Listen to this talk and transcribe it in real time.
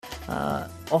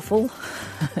offal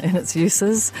in its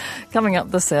uses. Coming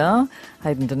up this hour,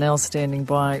 Hayden Donnell standing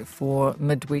by for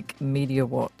Midweek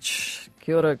Mediawatch.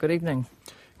 Kia ora, good evening.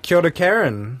 Kia ora,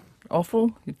 Karen.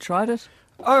 Offal, you tried it?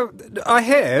 Oh, I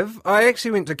have. I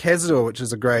actually went to Cazador, which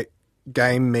is a great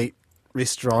game meat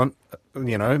restaurant,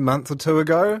 a month or two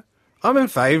ago. I'm in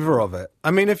favour of it. I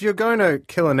mean, if you're going to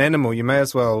kill an animal, you may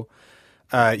as well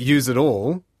use it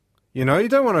all. You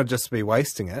don't want to just be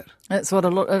wasting it. That's what a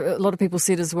lot of people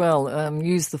said as well.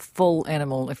 Use the full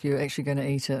animal if you're actually going to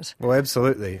eat it. Well,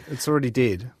 absolutely. It's already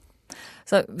dead.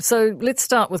 So let's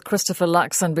start with Christopher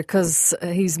Luxon, because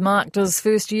he's marked his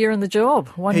first year in the job,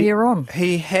 one year on.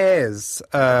 He has.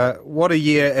 What a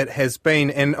year it has been.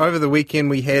 And over the weekend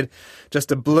we had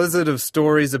just a blizzard of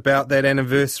stories about that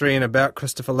anniversary and about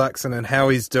Christopher Luxon and how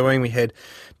he's doing. We had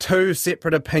two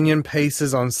separate opinion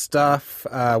pieces on Stuff,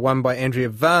 one by Andrea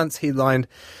Vance, headlined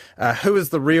Who is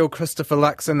the Real Christopher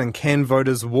Luxon and Can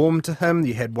Voters Warm to Him?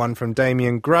 You had one from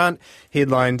Damien Grant,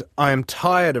 headlined I am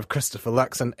tired of Christopher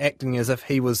Luxon acting as if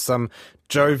he was some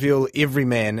jovial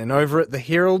everyman. And over at the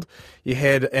Herald, you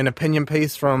had an opinion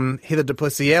piece from Heather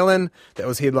Duplessis-Allen that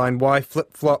was headlined Why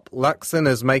Flip-Flop Luxon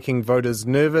is Making Voters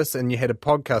Nervous. And you had a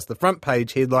podcast, the front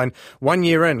page headline, 1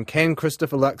 year in, Can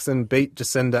Christopher Luxon beat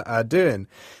Jacinda Ardern?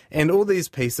 And all these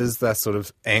pieces, they're sort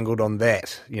of angled on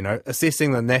that,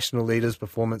 assessing the national leader's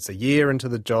performance a year into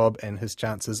the job and his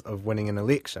chances of winning an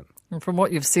election. And from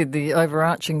what you've said, the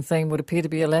overarching theme would appear to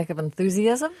be a lack of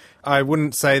enthusiasm? I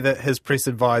wouldn't say that his press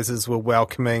advisors were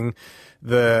welcoming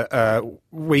the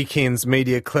weekend's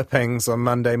media clippings on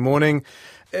Monday morning.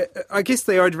 I guess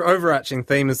the overarching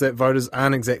theme is that voters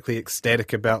aren't exactly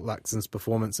ecstatic about Luxon's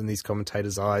performance in these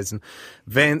commentators' eyes. And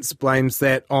Vance blames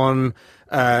that on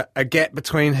a gap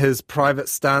between his private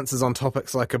stances on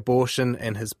topics like abortion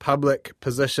and his public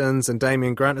positions. And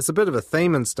Damien Grant, it's a bit of a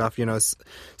theme and stuff,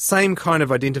 same kind of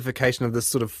identification of this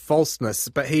sort of falseness.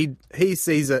 But he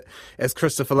sees it as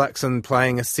Christopher Luxon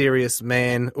playing a serious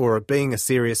man, or being a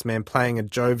serious man, playing a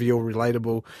jovial,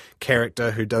 relatable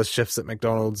character who does shifts at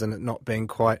McDonald's and it not being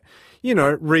quite,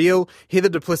 real. Heather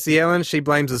Duplessis-Allen, she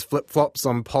blames his flip-flops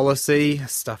on policy,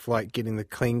 stuff like getting the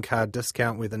clean car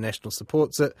discount where the National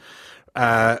supports it.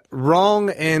 Wrong,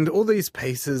 and all these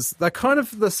pieces, they're kind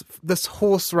of this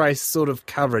horse race sort of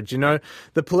coverage,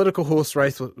 the political horse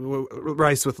race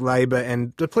with Labour,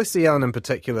 and Duplessis-Allen in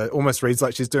particular almost reads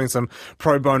like she's doing some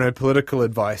pro bono political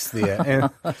advice there. And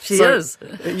she is.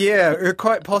 Yeah,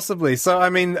 quite possibly. So, I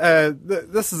mean,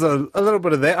 this is a little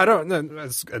bit of that. I don't know,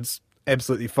 it's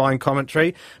absolutely fine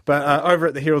commentary, but over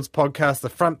at the Herald's podcast, the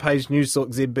front page news talk,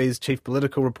 ZB's chief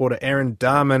political reporter Aaron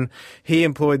Darman, he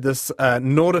employed this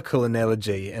nautical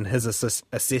analogy in his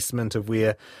assessment of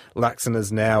where Luxon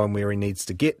is now and where he needs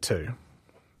to get to.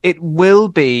 It will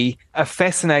be a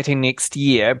fascinating next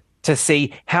year to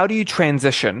see how do you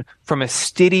transition from a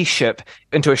steady ship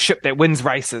into a ship that wins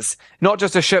races. Not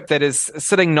just a ship that is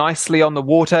sitting nicely on the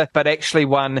water, but actually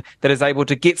one that is able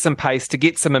to get some pace, to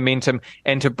get some momentum,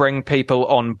 and to bring people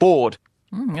on board.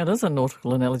 It is a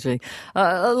nautical analogy.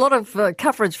 A lot of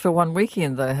coverage for one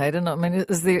weekend, though, Hayden. I mean,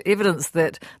 is there evidence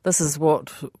that this is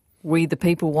what we, the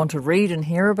people, want to read and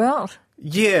hear about?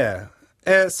 Yeah.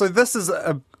 So this is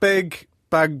a big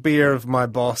bugbear of my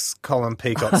boss, Colin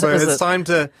Peacock. So it's time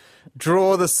to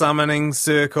draw the summoning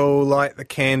circle, light the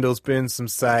candles, burn some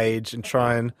sage, and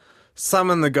try and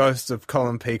summon the ghost of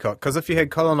Colin Peacock. Because if you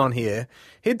had Colin on here,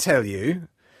 he'd tell you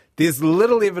there's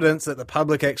little evidence that the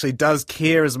public actually does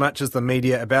care as much as the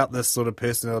media about this sort of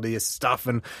personality stuff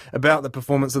and about the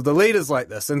performance of the leaders like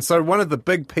this. And so one of the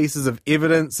big pieces of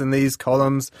evidence in these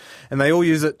columns, and they all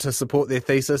use it to support their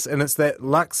thesis, and it's that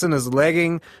Luxon is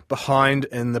lagging behind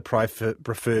in the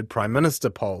preferred Prime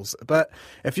Minister polls. But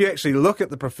if you actually look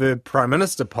at the preferred Prime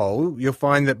Minister poll, you'll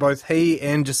find that both he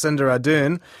and Jacinda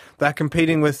Ardern, they're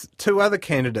competing with two other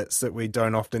candidates that we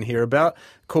don't often hear about,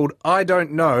 called I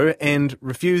Don't Know and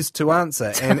Refuse to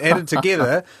Answer. And added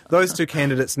together, those two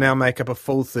candidates now make up a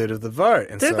full third of the vote.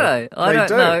 And do they? I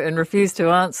don't know and Refuse to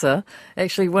Answer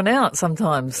actually win out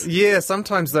sometimes. Yeah,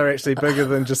 sometimes they're actually bigger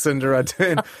than Jacinda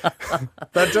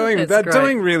Ardern. They're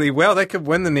doing really well. They could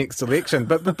win the next election.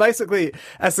 But basically,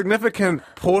 a significant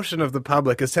portion of the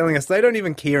public is telling us they don't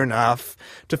even care enough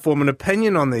to form an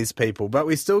opinion on these people, but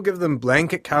we still give them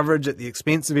blanket coverage at the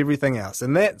expense of everything else.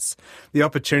 And that's the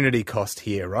opportunity cost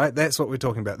here, right? That's what we're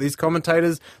talking about. These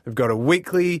commentators, they've got a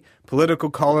weekly political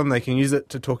column. They can use it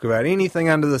to talk about anything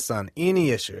under the sun,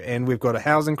 any issue. And we've got a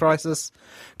housing crisis,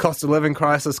 cost of living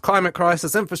crisis, climate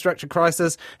crisis, infrastructure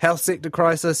crisis, health sector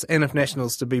crisis, and if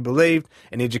National's to be believed,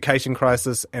 an education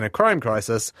crisis and a crime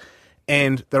crisis.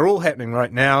 And they're all happening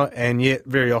right now, and yet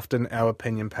very often our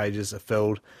opinion pages are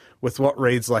filled with what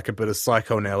reads like a bit of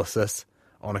psychoanalysis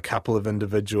on a couple of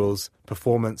individuals'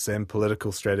 performance and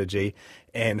political strategy.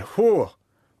 And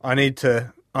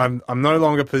I'm no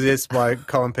longer possessed by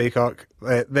Colin Peacock.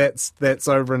 That's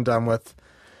over and done with.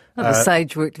 The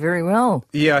sage worked very well.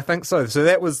 Yeah, I think so. So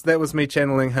that was me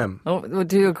channeling him. Oh,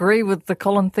 do you agree with the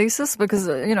Colin thesis? Because,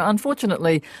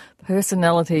 unfortunately,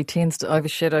 personality tends to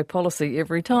overshadow policy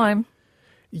every time.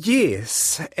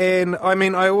 Yes, and I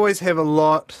mean, I always have a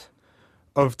lot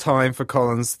of time for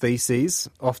Colin's theses,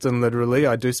 often literally.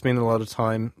 I do spend a lot of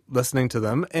time listening to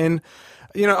them, and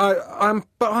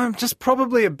I'm just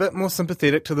probably a bit more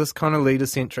sympathetic to this kind of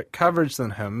leader-centric coverage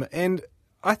than him, and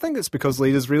I think it's because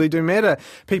leaders really do matter.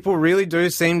 People really do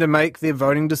seem to make their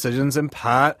voting decisions in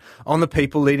part on the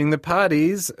people leading the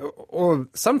parties, or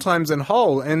sometimes in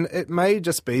whole, and it may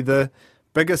just be the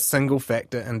biggest single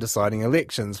factor in deciding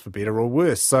elections, for better or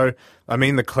worse. So, I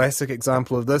mean, the classic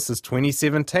example of this is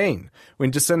 2017,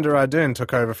 when Jacinda Ardern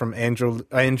took over from Andrew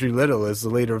Little as the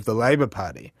leader of the Labour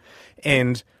Party.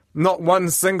 And not one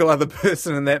single other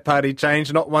person in that party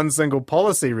changed, not one single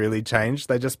policy really changed.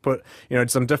 They just put,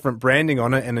 some different branding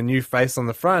on it and a new face on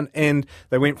the front, and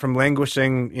they went from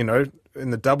languishing,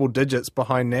 in the double digits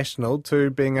behind National to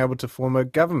being able to form a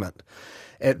government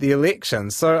at the election.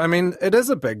 So, I mean, it is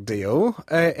a big deal.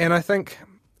 And I think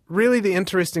really the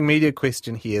interesting media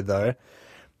question here, though,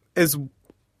 is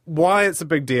why it's a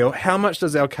big deal. How much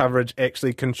does our coverage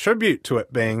actually contribute to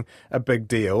it being a big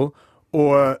deal?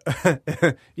 Or,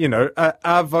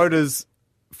 are voters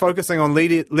focusing on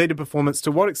leader performance?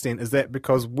 To what extent is that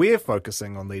because we're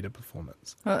focusing on leader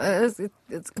performance? It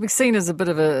can be seen as a bit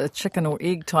of a chicken or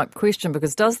egg type question,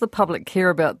 because does the public care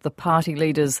about the party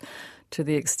leaders to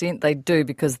the extent they do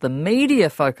because the media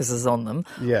focuses on them?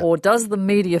 Yeah. Or does the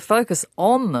media focus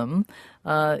on them,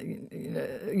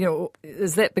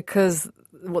 is that because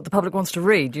what the public wants to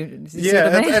read? Do you see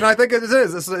what I mean? And I think it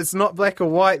is. It's not black or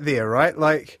white there, right?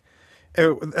 Like,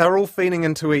 they're all feeding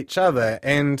into each other.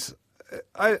 And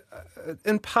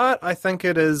in part, I think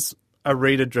it is a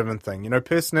reader-driven thing.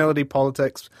 Personality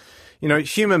politics,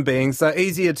 human beings are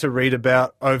easier to read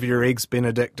about over your Eggs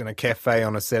Benedict in a cafe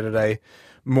on a Saturday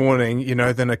morning,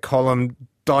 than a column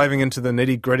diving into the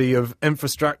nitty-gritty of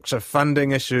infrastructure,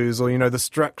 funding issues, or, the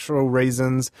structural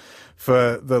reasons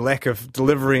for the lack of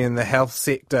delivery in the health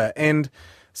sector. And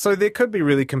so there could be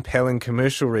really compelling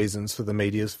commercial reasons for the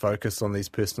media's focus on these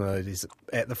personalities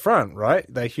at the front, right?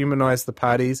 They humanise the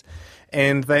parties,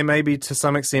 and they may be to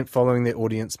some extent following their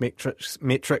audience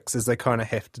metrics as they kind of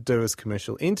have to do as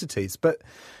commercial entities. But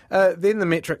then the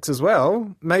metrics as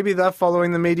well, maybe they're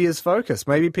following the media's focus.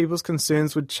 Maybe people's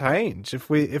concerns would change if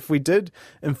we did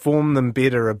inform them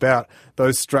better about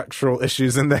those structural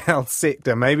issues in the health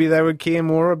sector. Maybe they would care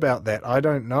more about that. I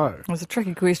don't know. It's a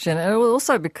tricky question. And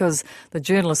also because the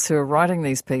journalists who are writing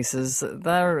these pieces,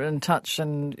 they're in touch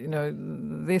and,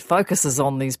 their focus is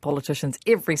on these politicians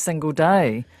every single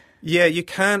day. Yeah, you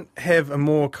can't have a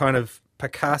more kind of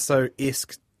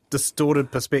Picasso-esque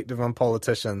distorted perspective on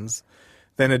politicians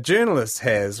than a journalist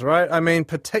has, right? I mean,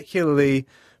 particularly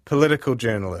political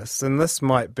journalists, and this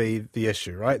might be the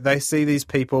issue, right? They see these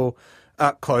people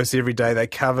up close every day, they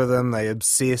cover them, they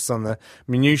obsess on the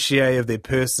minutiae of their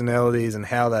personalities and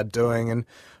how they're doing. And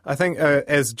I think,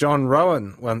 as John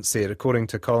Rowan once said, according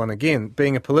to Colin again,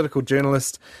 being a political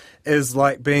journalist is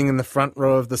like being in the front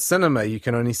row of the cinema. You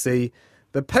can only see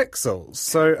the pixels.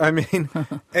 So, I mean,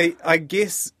 I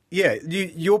guess, yeah,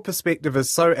 your perspective is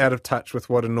so out of touch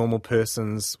with what a normal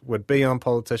person's would be on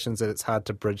politicians that it's hard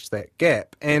to bridge that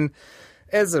gap. And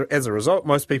as a result,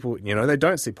 most people, they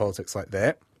don't see politics like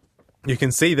that. You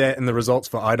can see that in the results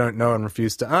for I don't know and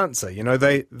refuse to answer.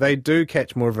 They do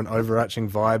catch more of an overarching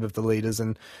vibe of the leaders,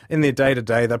 and in their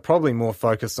day-to-day, they're probably more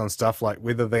focused on stuff like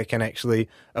whether they can actually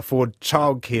afford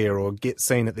childcare or get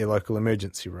seen at their local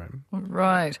emergency room.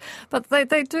 Right. But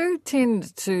they do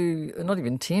tend to, not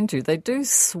even tend to, they do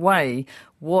sway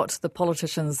what the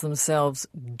politicians themselves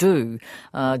do,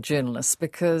 journalists,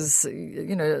 because,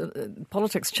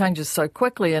 politics changes so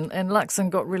quickly, and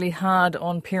Luxon got really hard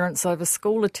on parents over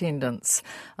school attendance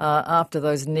after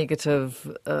those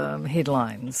negative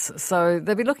headlines. So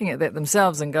they'll be looking at that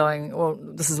themselves and going, well,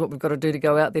 this is what we've got to do to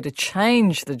go out there to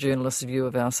change the journalist's view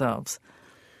of ourselves.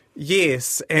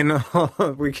 Yes, and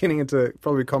we're getting into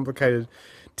probably complicated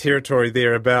territory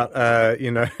there about,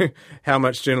 how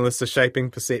much journalists are shaping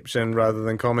perception rather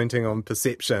than commenting on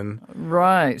perception.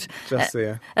 Right. Just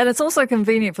there. And it's also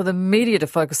convenient for the media to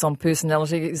focus on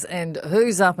personalities and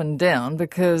who's up and down,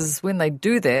 because when they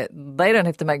do that, they don't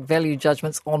have to make value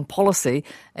judgments on policy,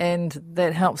 and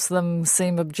that helps them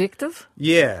seem objective.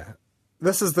 Yeah.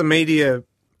 This is the media,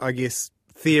 I guess,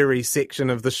 theory section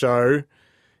of the show.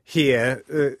 here.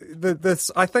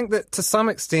 I think that to some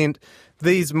extent,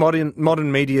 these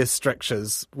modern media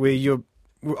strictures, where you're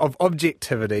of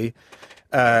objectivity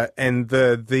and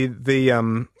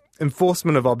the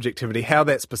enforcement of objectivity, how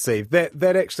that's perceived,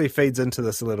 that actually feeds into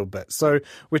this a little bit. So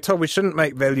we're told we shouldn't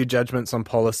make value judgments on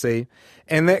policy,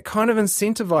 and that kind of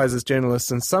incentivizes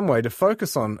journalists in some way to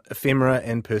focus on ephemera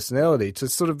and personality, to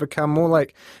sort of become more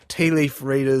like tea leaf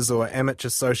readers or amateur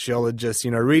sociologists,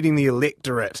 reading the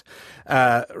electorate,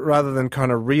 rather than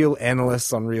kind of real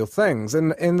analysts on real things.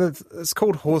 And it's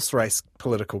called horse race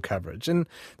political coverage. And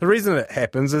the reason it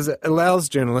happens is it allows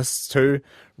journalists to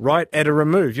write at a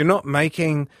remove. You're not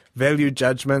making value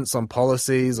judgments on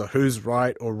policies or who's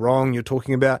right or wrong. You're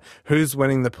talking about who's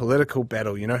winning the political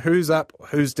battle, who's up,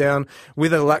 who's down,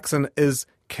 whether Luxon is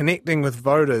connecting with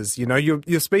voters.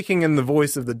 You're speaking in the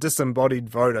voice of the disembodied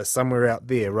voter somewhere out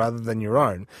there rather than your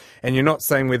own. And you're not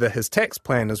saying whether his tax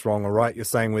plan is wrong or right. You're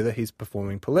saying whether he's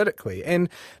performing politically. And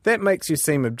that makes you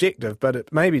seem objective, but it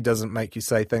maybe doesn't make you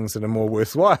say things that are more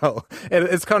worthwhile.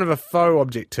 It's kind of a faux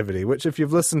objectivity, which if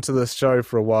you've listened to this show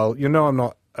for a while, I'm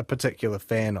not a particular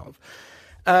fan of.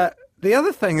 The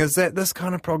other thing is that this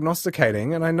kind of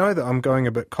prognosticating, and I know that I'm going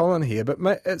a bit Colin here, but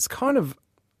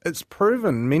it's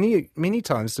proven many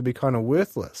times to be kind of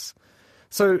worthless.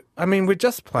 So, we're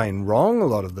just plain wrong a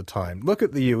lot of the time. Look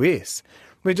at the US.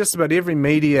 Where just about every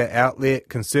media outlet,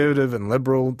 conservative and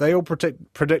liberal, they all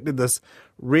predicted this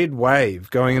red wave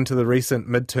going into the recent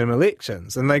midterm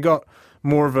elections, and they got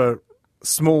more of a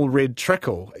small red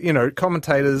trickle.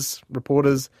 Commentators,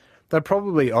 reporters, they'd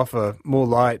probably offer more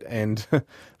light and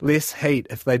less heat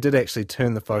if they did actually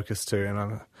turn the focus to, and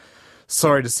I'm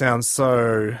sorry to sound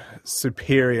so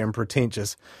superior and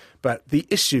pretentious, but the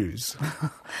issues.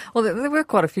 Well, there were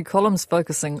quite a few columns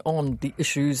focusing on the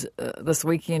issues this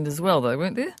weekend as well, though,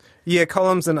 weren't there? Yeah,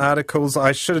 columns and articles.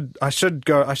 I shouldn't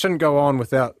go on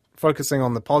without focusing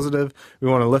on the positive. We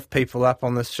want to lift people up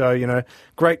on this show.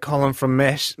 Great column from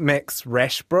Max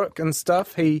Rashbrook and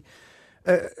stuff.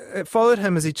 It followed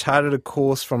him as he charted a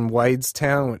course from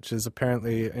Wadestown, which is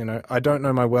apparently, I don't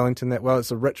know my Wellington that well. It's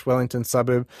a rich Wellington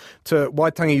suburb, to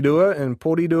Waitangirua in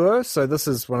Porirua. So this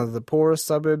is one of the poorest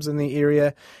suburbs in the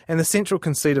area. And the central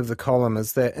conceit of the column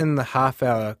is that in the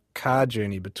half-hour car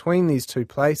journey between these two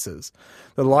places,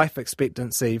 the life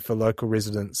expectancy for local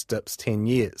residents dips 10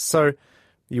 years. So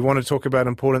you want to talk about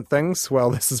important things? Well,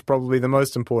 this is probably the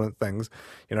most important things.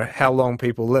 How long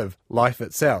people live, life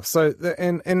itself. So,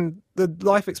 and the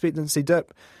life expectancy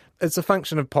dip, it's a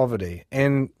function of poverty.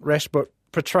 And Rashbrook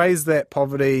portrays that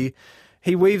poverty.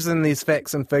 He weaves in these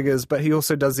facts and figures, but he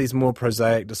also does these more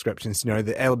prosaic descriptions.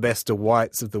 The alabaster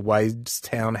whites of the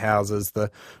Wadestown houses,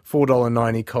 the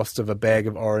 $4.90 cost of a bag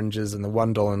of oranges, and the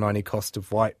 $1.90 cost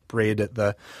of white bread at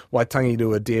the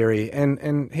Waitangirua dairy.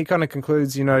 And he kind of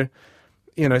concludes,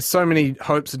 so many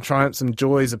hopes and triumphs and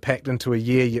joys are packed into a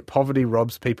year, yet poverty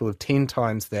robs people of 10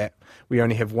 times that. We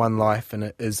only have one life, and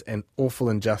it is an awful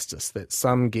injustice that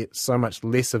some get so much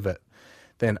less of it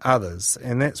than others.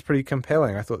 And that's pretty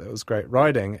compelling. I thought that was great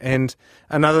writing. And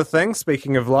another thing,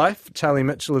 speaking of life, Charlie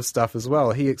Mitchell of stuff as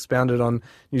well. He expounded on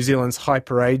New Zealand's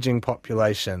hyper-aging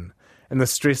population and the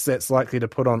stress that's likely to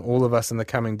put on all of us in the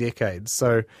coming decades.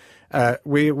 So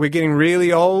we're getting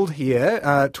really old here.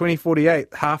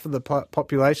 2048, half of the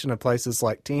population of places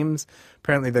like Thames,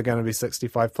 apparently they're going to be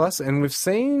 65 plus. And we've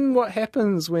seen what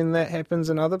happens when that happens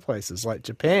in other places like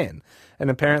Japan. And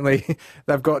apparently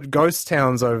they've got ghost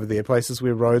towns over there, places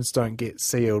where roads don't get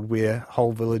sealed, where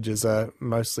whole villages are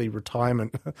mostly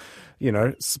retirement,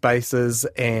 spaces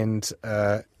and,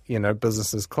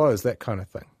 businesses closed, that kind of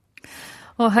thing.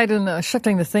 Well, Hayden,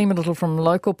 shifting the theme a little from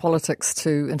local politics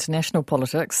to international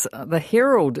politics, the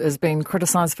Herald has been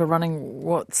criticised for running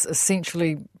what's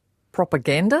essentially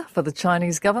propaganda for the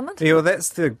Chinese government. Yeah, well, that's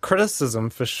the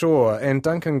criticism for sure. And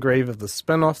Duncan Grieve of the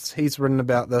Spin-Offs, he's written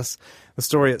about this. The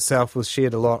story itself was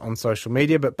shared a lot on social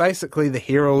media, but basically the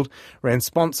Herald ran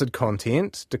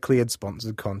declared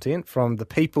sponsored content from the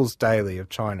People's Daily of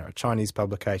China, a Chinese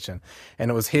publication. And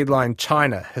it was headlined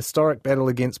China, Historic Battle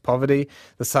Against Poverty.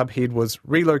 The subhead was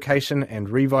Relocation and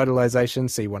Revitalization,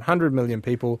 see 100 million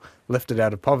people lifted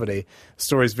out of poverty. The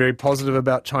story is very positive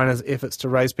about China's efforts to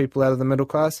raise people out of the middle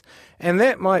class. And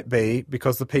that might be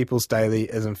because the People's Daily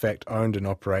is in fact owned and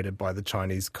operated by the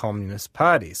Chinese Communist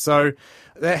Party. So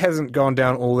that hasn't gone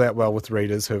down all that well with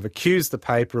readers who have accused the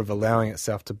paper of allowing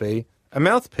itself to be a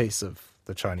mouthpiece of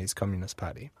the Chinese Communist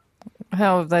Party.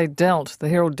 How have the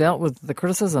Herald dealt with the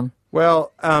criticism?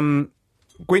 Well,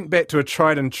 went back to a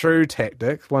tried and true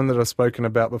tactic, one that I've spoken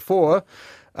about before.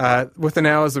 Within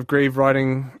hours of Grieve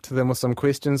writing to them with some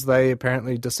questions, they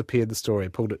apparently disappeared the story,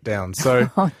 pulled it down. So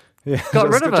Yeah, got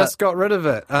rid of it. Just got rid of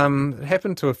it. It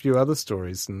happened to a few other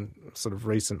stories in sort of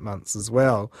recent months as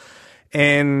well.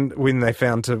 And when they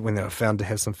were found to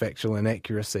have some factual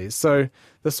inaccuracies. So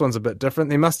this one's a bit different.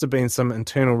 There must have been some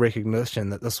internal recognition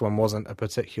that this one wasn't a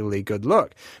particularly good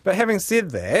look. But having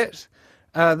said that,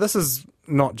 this is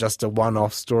not just a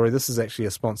one-off story. This is actually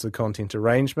a sponsored content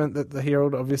arrangement that the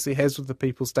Herald obviously has with the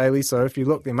People's Daily. So if you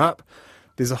look them up,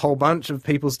 there's a whole bunch of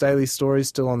People's Daily stories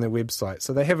still on their website.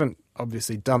 So they haven't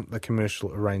obviously dumped the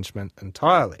commercial arrangement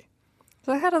entirely.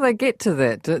 So how do they get to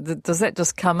that? Does that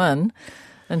just come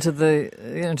into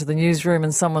the newsroom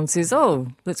and someone says, "Oh,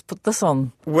 let's put this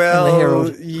on"? Well, in the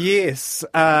Herald? Yes.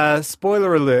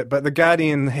 Spoiler alert, but The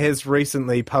Guardian has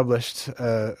recently published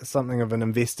something of an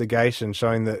investigation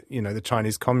showing that, the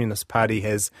Chinese Communist Party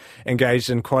has engaged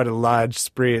in quite a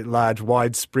widespread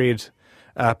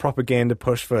propaganda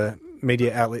push for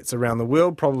media outlets around the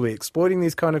world, probably exploiting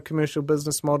these kind of commercial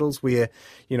business models where,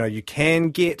 you can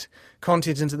get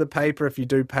content into the paper if you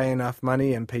do pay enough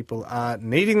money and people are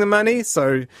needing the money.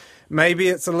 So maybe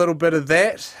it's a little bit of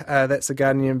that. That's a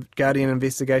Guardian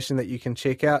investigation that you can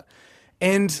check out.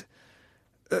 And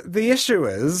the issue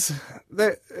is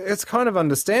that it's kind of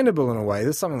understandable in a way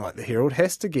that something like the Herald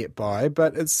has to get by,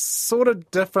 but it's sort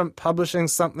of different publishing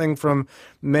something from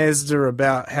Mazda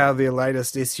about how their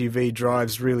latest SUV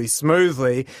drives really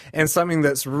smoothly and something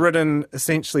that's written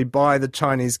essentially by the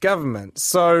Chinese government.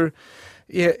 So,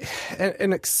 yeah,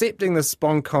 in accepting the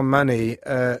SponCon money,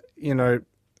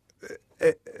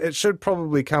 it should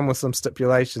probably come with some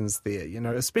stipulations there,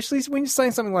 especially when you're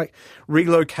saying something like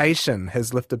relocation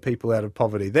has lifted people out of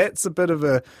poverty. That's a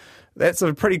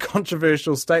pretty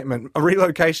controversial statement. A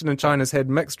relocation in China's had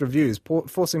mixed reviews.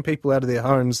 Forcing people out of their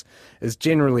homes is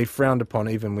generally frowned upon,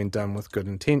 even when done with good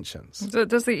intentions.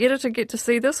 Does the editor get to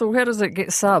see this, or how does it get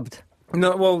subbed?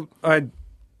 No, well,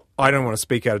 I don't want to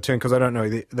speak out of turn because I don't know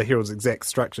the Herald's exact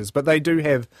structures, but they do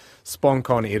have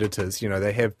SponCon editors.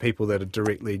 They have people that are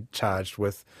directly charged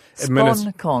with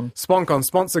SponCon,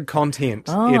 sponsored content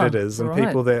editors, and right.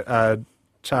 people that are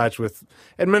charged with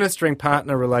administering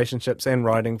partner relationships and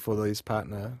writing for these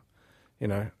partner.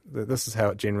 This is how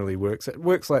it generally works. It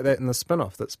works like that in the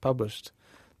spin-off that's published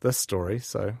this story.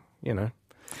 So,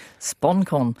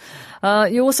 SponCon.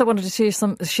 You also wanted to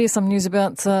share some news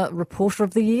about Reporter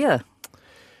of the Year.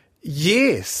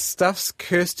 Yes, Stuff's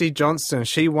Kirsty Johnston.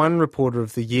 She won Reporter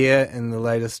of the Year in the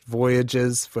latest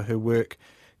Voyages for her work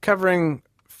covering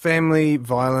family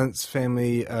violence,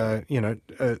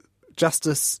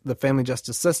 justice, the family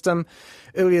justice system.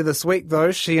 Earlier this week, though,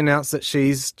 she announced that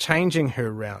she's changing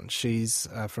her round. She's,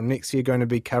 from next year, going to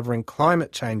be covering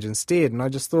climate change instead. And I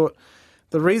just thought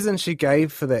the reason she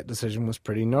gave for that decision was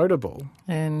pretty notable.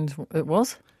 And it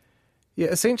was? Yeah,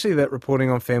 essentially that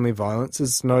reporting on family violence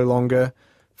is no longer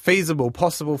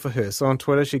possible for her. So on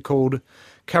Twitter, she called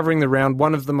covering the round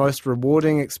one of the most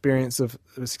rewarding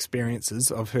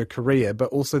experiences of her career, but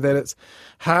also that it's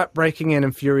heartbreaking and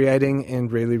infuriating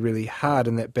and really, really hard,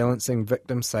 and that balancing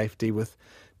victim safety with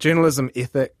journalism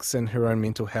ethics and her own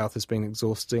mental health has been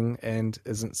exhausting and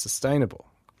isn't sustainable.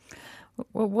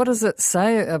 Well, what does it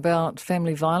say about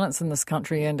family violence in this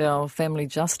country and our family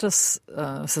justice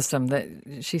system that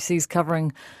she sees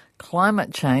covering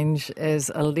climate change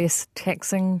as a less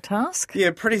taxing task?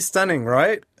 Yeah, pretty stunning,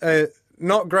 right?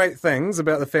 Not great things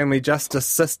about the family justice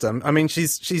system. I mean,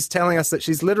 she's telling us that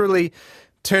she's literally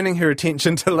turning her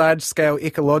attention to large-scale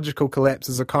ecological collapse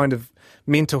as a kind of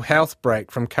mental health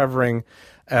break from covering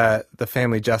the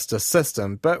family justice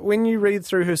system. But when you read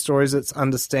through her stories, it's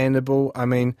understandable. I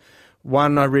mean,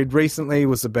 one I read recently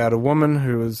was about a woman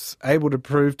who was able to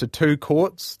prove to 2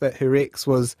 courts that her ex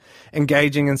was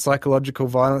engaging in psychological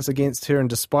violence against her, and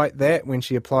despite that, when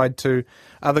she applied to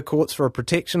other courts for a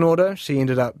protection order, she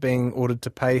ended up being ordered to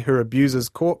pay her abuser's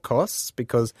court costs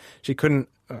because she couldn't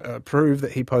prove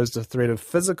that he posed a threat of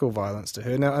physical violence to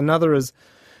her. Now, another is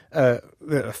a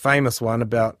famous one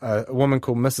about a woman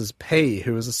called Mrs. P,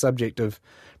 who was a subject of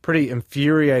pretty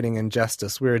infuriating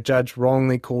injustice, where a judge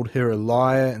wrongly called her a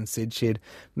liar and said she had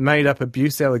made up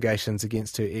abuse allegations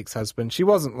against her ex-husband. She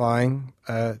wasn't lying.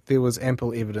 There was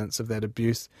ample evidence of that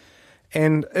abuse.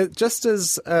 And it just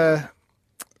is,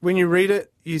 when you read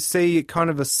it, you see kind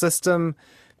of a system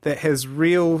that has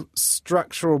real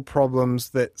structural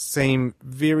problems that seem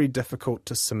very difficult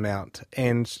to surmount.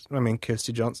 And, I mean,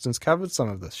 Kirsty Johnston's covered some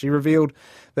of this. She revealed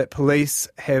that police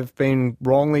have been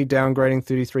wrongly downgrading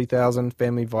 33,000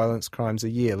 family violence crimes a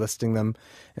year, listing them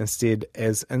instead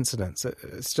as incidents.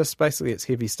 It's just basically, it's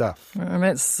heavy stuff. And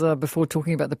that's before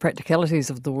talking about the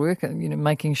practicalities of the work and,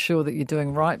 making sure that you're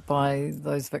doing right by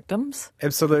those victims.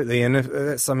 Absolutely. And if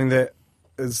that's something that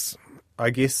is, I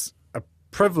guess, a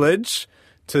privilege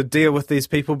to deal with these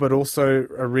people, but also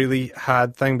a really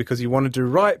hard thing because you want to do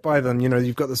right by them. You know,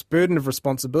 you've got this burden of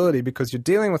responsibility because you're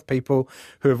dealing with people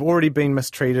who have already been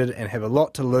mistreated and have a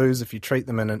lot to lose if you treat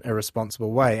them in an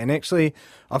irresponsible way. And actually,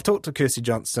 I've talked to Kirsty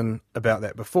Johnston about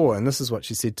that before, and this is what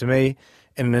she said to me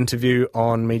in an interview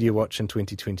on Mediawatch in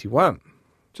 2021.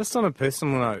 Just on a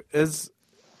personal note, is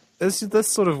this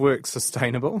sort of work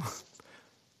sustainable?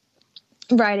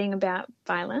 Writing about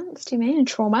violence, do you mean, and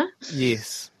trauma?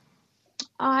 Yes.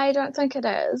 I don't think it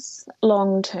is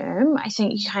long term. I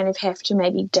think you kind of have to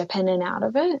maybe dip in and out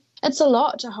of it. It's a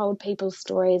lot to hold people's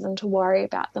stories and to worry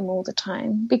about them all the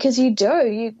time because you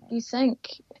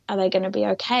think, are they going to be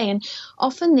okay? And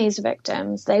often these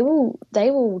victims, they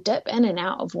will dip in and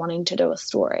out of wanting to do a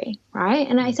story, right?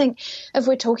 And I think if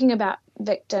we're talking about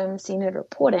victim-centered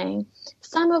reporting,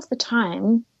 some of the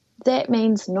time that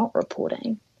means not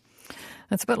reporting.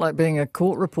 It's a bit like being a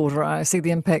court reporter. I see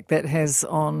the impact that has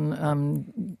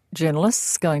on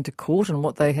journalists going to court and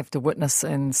what they have to witness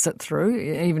and sit through,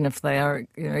 even if they are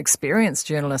experienced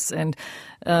journalists. And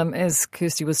as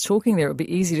Kirsty was talking there, it would be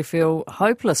easy to feel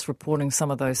hopeless reporting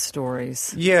some of those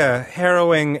stories. Yeah,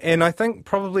 harrowing. And I think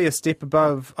probably a step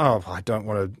above, I don't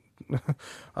want to,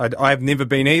 I've never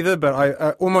been either, but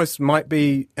I almost might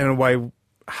be in a way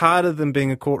harder than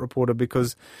being a court reporter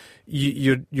because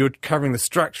you're covering the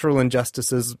structural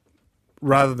injustices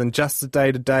rather than just the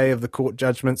day-to-day of the court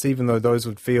judgments, even though those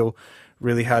would feel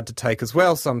really hard to take as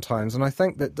well sometimes. And I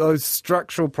think that those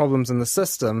structural problems in the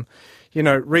system,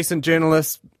 recent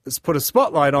journalists put a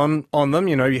spotlight on them.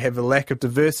 You have a lack of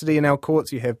diversity in our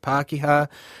courts. You have Pākehā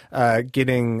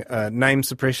getting name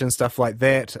suppression, stuff like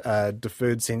that,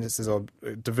 deferred sentences or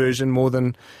diversion more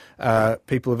than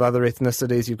people of other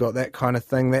ethnicities. You've got that kind of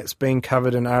thing. That's been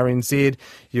covered in RNZ.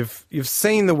 You've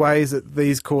seen the ways that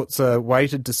these courts are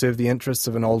weighted to serve the interests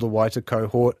of an older, whiter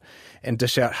cohort and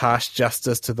dish out harsh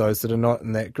justice to those that are not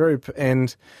in that group.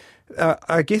 And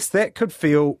I guess that could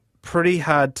feel pretty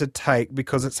hard to take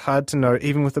because it's hard to know,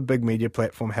 even with a big media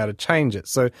platform, how to change it.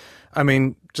 So, I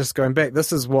mean, just going back,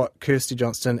 this is what Kirsty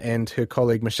Johnston and her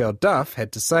colleague Michelle Duff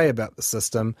had to say about the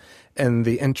system in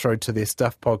the intro to their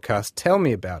Stuff podcast. Tell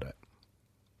me about it.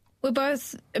 We're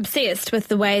both obsessed with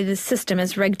the way the system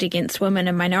is rigged against women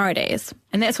and minorities.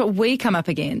 And that's what we come up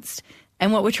against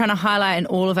and what we're trying to highlight in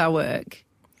all of our work.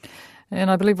 And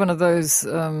I believe one of those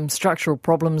structural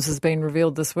problems has been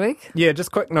revealed this week. Yeah,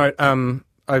 just quick note.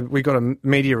 We got a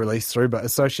media release through, but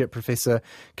Associate Professor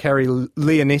Carrie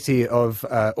Leonetti of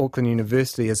Auckland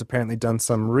University has apparently done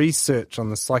some research on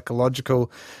the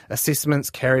psychological assessments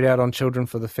carried out on children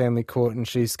for the family court, and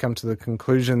she's come to the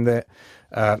conclusion that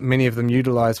many of them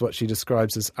utilise what she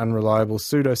describes as unreliable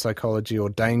pseudo-psychology or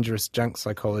dangerous junk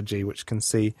psychology, which can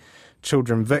see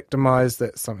children victimised.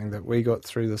 That's something that we got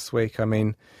through this week. I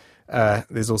mean,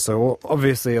 there's also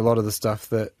obviously a lot of the stuff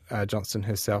that Johnston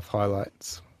herself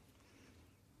highlights.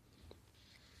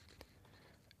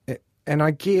 And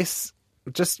I guess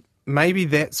just maybe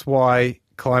that's why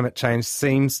climate change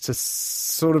seems to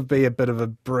sort of be a bit of a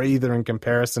breather in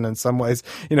comparison in some ways.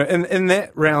 In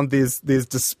that round there's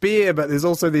despair, but there's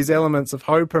also these elements of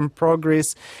hope and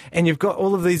progress. And you've got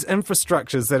all of these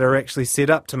infrastructures that are actually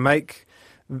set up to make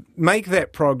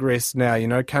that progress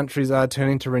now. Countries are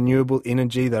turning to renewable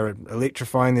energy. They're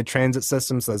electrifying their transit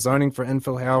systems. They're zoning for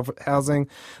infill housing.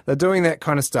 They're doing that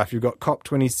kind of stuff. You've got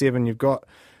COP27. You've got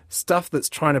stuff that's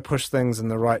trying to push things in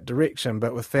the right direction.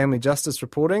 But with family justice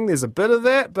reporting, there's a bit of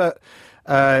that, but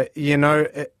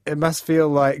it must feel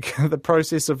like the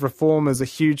process of reform is a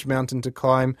huge mountain to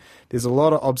climb. There's a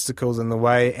lot of obstacles in the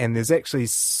way, and there's actually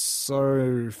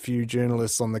so few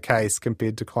journalists on the case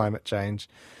compared to climate change.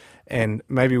 And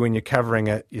maybe when you're covering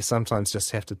it, you sometimes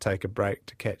just have to take a break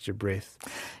to catch your breath.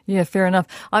 Yeah, fair enough.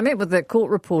 I met with the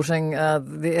court reporting,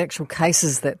 the actual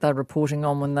cases that they're reporting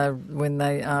on when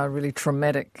they are really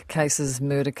traumatic cases,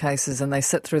 murder cases, and they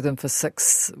sit through them for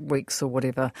 6 weeks or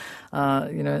whatever,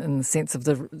 in the sense of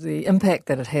the impact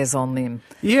that it has on them.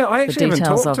 Yeah, I actually haven't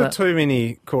talked to too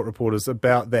many court reporters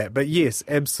about that. But yes,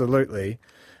 absolutely.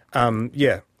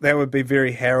 That would be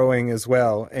very harrowing as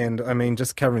well. And I mean,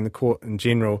 just covering the court in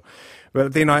general.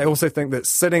 But then I also think that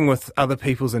sitting with other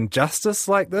people's injustice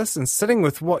like this and sitting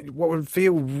with what would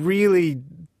feel really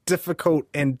difficult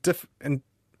and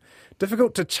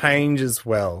difficult to change as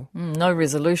well. No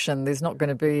resolution. There's not going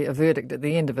to be a verdict at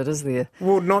the end of it, is there?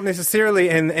 Well, not necessarily.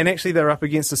 And actually they're up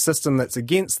against a system that's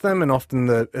against them, and often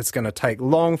it's going to take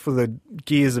long for the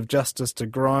gears of justice to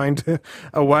grind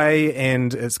away,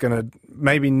 and it's going to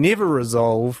maybe never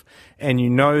resolve. And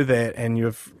that, and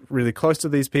you're really close to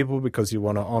these people because you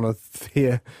want to honour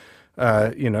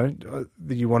that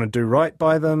you want to do right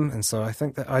by them. And so I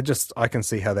think that I can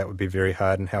see how that would be very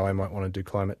hard and how I might want to do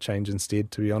climate change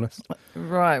instead, to be honest.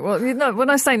 Right. Well, when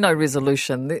I say no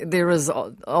resolution, there is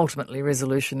ultimately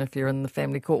resolution if you're in the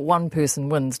family court. One person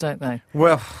wins, don't they?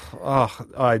 Well,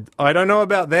 I don't know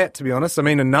about that, to be honest. I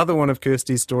mean, another one of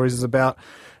Kirsty's stories is about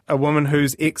a woman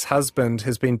whose ex-husband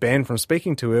has been banned from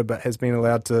speaking to her but has been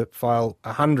allowed to file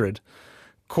 100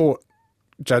 court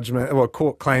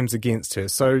claims against her.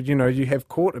 So, you have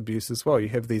court abuse as well. You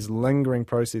have these lingering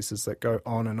processes that go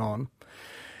on and on.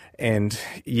 And,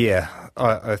 yeah,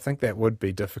 I think that would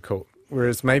be difficult.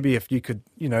 Whereas maybe if you could,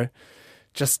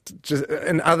 just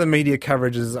in other media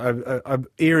coverages,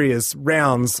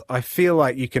 rounds, I feel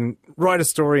like you can write a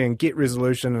story and get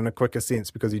resolution in a quicker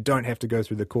sense because you don't have to go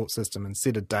through the court system and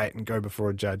set a date and go before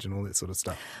a judge and all that sort of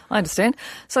stuff. I understand.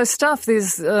 So, Stuff,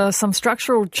 there's some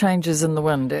structural changes in the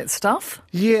wind at Stuff?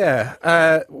 Yeah.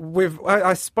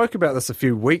 I spoke about this a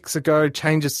few weeks ago,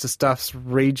 changes to Stuff's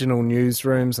regional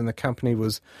newsrooms, and the company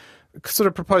was sort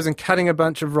of proposing cutting a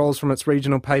bunch of roles from its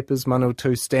regional papers,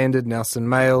 Manawatu Standard, Nelson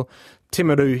Mail,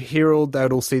 Timaru Herald. They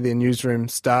would all see their newsroom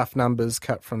staff numbers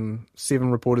cut from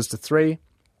 7 reporters to 3.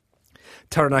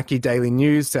 Taranaki Daily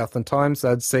News, Southland Times,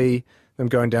 they'd see them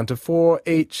going down to 4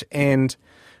 each, and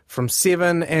from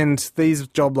 7, and these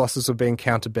job losses were being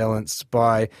counterbalanced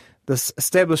by this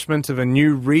establishment of a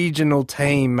new regional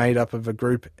team made up of a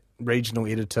group regional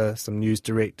editor, some news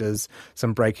directors,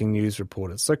 some breaking news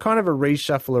reporters. So kind of a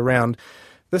reshuffle around.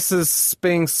 This is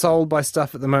being sold by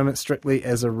Stuff at the moment strictly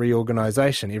as a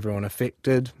reorganisation. Everyone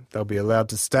affected, they'll be allowed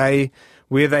to stay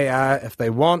where they are if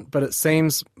they want, but it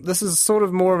seems this is sort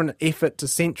of more of an effort to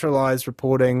centralise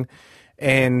reporting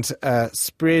and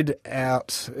spread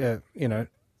out,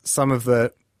 some of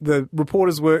the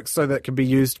reporters' work so that it can be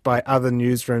used by other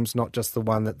newsrooms, not just the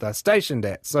one that they're stationed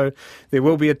at. So there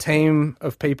will be a team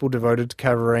of people devoted to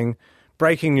covering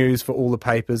breaking news for all the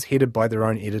papers, headed by their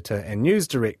own editor and news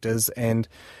directors. And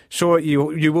sure,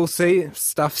 you will see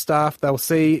Stuff staff, they'll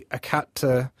see a cut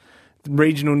to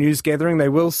regional news gathering. They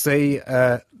will see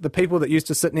the people that used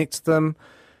to sit next to them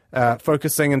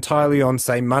focusing entirely on,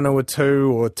 say,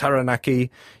 Manawatu or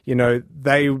Taranaki.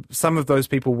 Some of those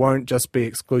people won't just be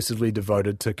exclusively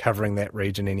devoted to covering that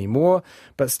region anymore,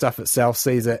 but Stuff itself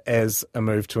sees it as a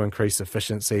move to increase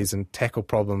efficiencies and tackle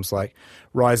problems like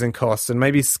rising costs and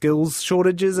maybe skills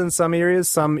shortages in some areas.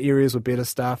 Some areas were better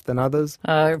staffed than others.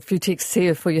 A few texts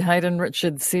here for you, Hayden.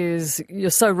 Richard says, "You're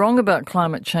so wrong about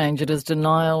climate change. It is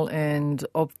denial and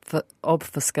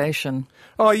obfuscation."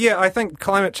 Oh, yeah, I think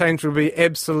climate change will be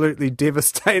absolutely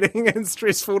devastating and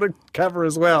stressful to cover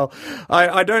as well.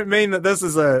 I don't mean that this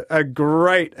is a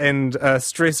great and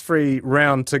stress-free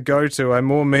round to go to. I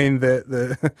more mean that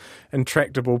the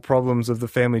intractable problems of the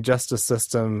family justice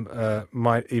system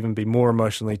might even be more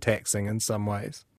emotionally taxing in some ways.